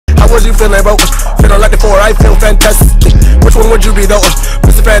How was you feeling, bro? Feeling like the 4, I feel fantastic. Which one would you be, though?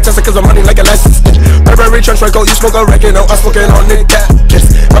 Mr. Fantastic, cause I'm running like a license. Burberry trench coat, you smoke a oregano, I'm smoking on the cat.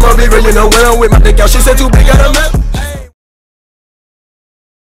 I'ma be real, you know, when I'm with my dick out, she said too big, I don't know.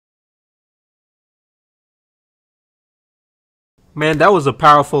 Man, that was a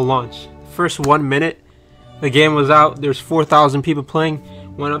powerful launch. First 1 minute, the game was out. There's 4,000 people playing.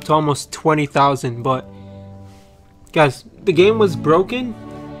 Went up to almost 20,000. But guys, the game was broken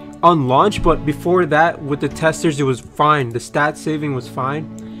on launch, but before that, with the testers, it was fine. The stat saving was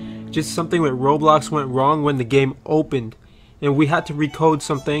fine. Just something with Roblox went wrong when the game opened, and we had to recode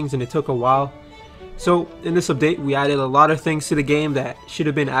some things, and it took a while. So in this update, we added a lot of things to the game that should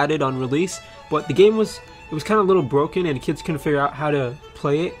have been added on release, but the game was kind of a little broken, and the kids couldn't figure out how to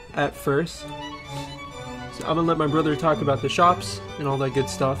play it at first. So I'm gonna let my brother talk about the shops and all that good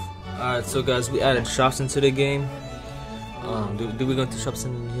stuff. Alright, so guys, we added shops into the game. Do we go into shops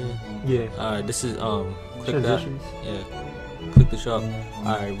in here? Yeah. Alright, this is click Transitions. that. Yeah. Click the shop.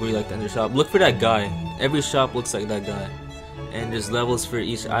 Alright, really like to enter shop. Look for that guy. Every shop looks like that guy. And there's levels for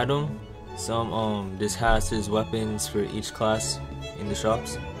each item. Some there's hats, weapons for each class in the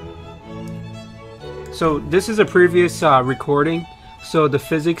shops. So this is a previous recording, so the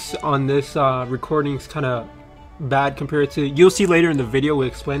physics on this recording is kind of bad compared to, you'll see later in the video we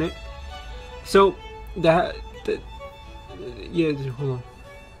explain it. So yeah, hold on,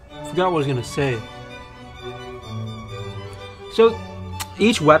 I forgot what I was gonna say. So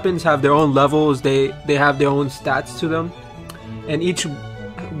each weapons have their own levels, they have their own stats to them, and each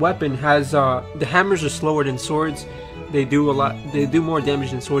weapon has the hammers are slower than swords. They do more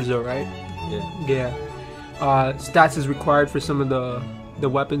damage than swords though, right? Yeah. Stats is required for some of the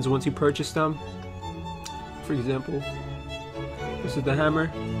weapons once you purchase them. For example, this is the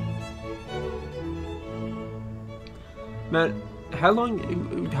hammer. Man, how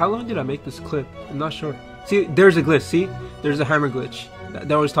long did I make this clip? I'm not sure. See, there's a glitch. See, there's a hammer glitch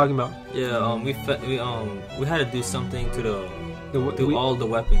that I was talking about. Yeah. We had to do something to all the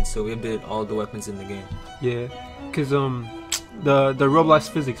weapons, so we did all the weapons in the game. Yeah, cause the Roblox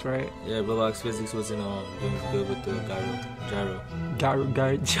physics, right? Yeah, Roblox physics wasn't doing good with the gyro. Gyro.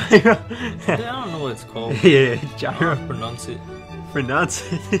 Yeah, I don't know what it's called. Yeah, gyro. Pronounce it.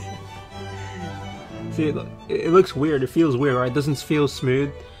 See, it looks weird. It feels weird, right? It doesn't feel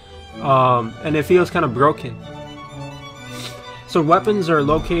smooth, and it feels kind of broken. So weapons are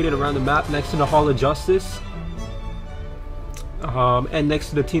located around the map next to the Hall of Justice, and next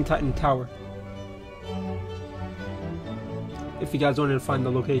to the Teen Titan Tower. If you guys wanted to find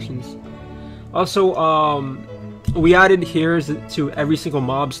the locations. Also, we added heroes to every single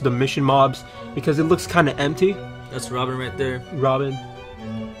mobs, the mission mobs, because it looks kind of empty. That's Robin right there. Robin.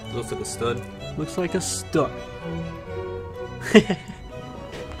 Looks like a stud. Looks like a stud.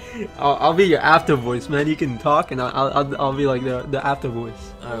 I'll be your after voice, man. You can talk, and I'll be like the after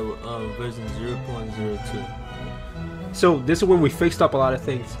voice. Version 0.02. So this is when we fixed up a lot of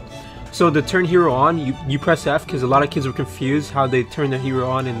things. So to turn hero on, you press F, because a lot of kids were confused how they turned the hero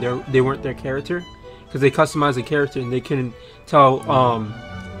on and they weren't their character, because they customized the character and they couldn't tell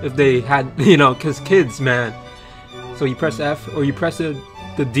if they had, you know, because kids, man. So you press F, or you press the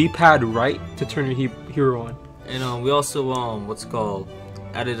D-pad right to turn your hero on. And we also what's it called,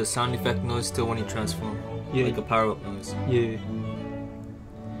 added a sound effect noise to when you transform. Yeah. Like a power up noise. Yeah.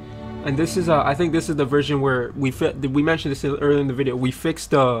 And this is I think this is the version where we mentioned this earlier in the video. We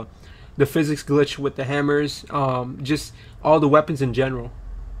fixed the physics glitch with the hammers, just all the weapons in general.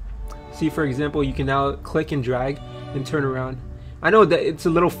 See, for example, you can now click and drag and turn around. I know that it's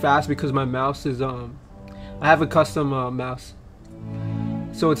a little fast because my mouse is I have a custom mouse,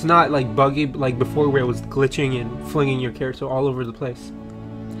 so it's not like buggy like before where it was glitching and flinging your character all over the place.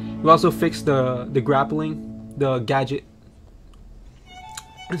 We also fixed the grappling, the gadget.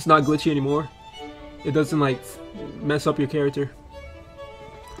 It's not glitchy anymore. It doesn't like mess up your character.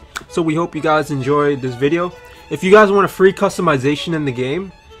 So we hope you guys enjoyed this video. If you guys want a free customization in the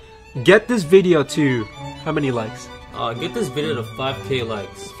game, get this video to how many likes? Get this video to 5K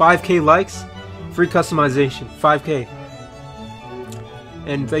likes. 5K likes, free customization, 5K.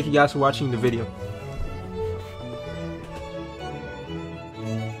 And thank you guys for watching the video.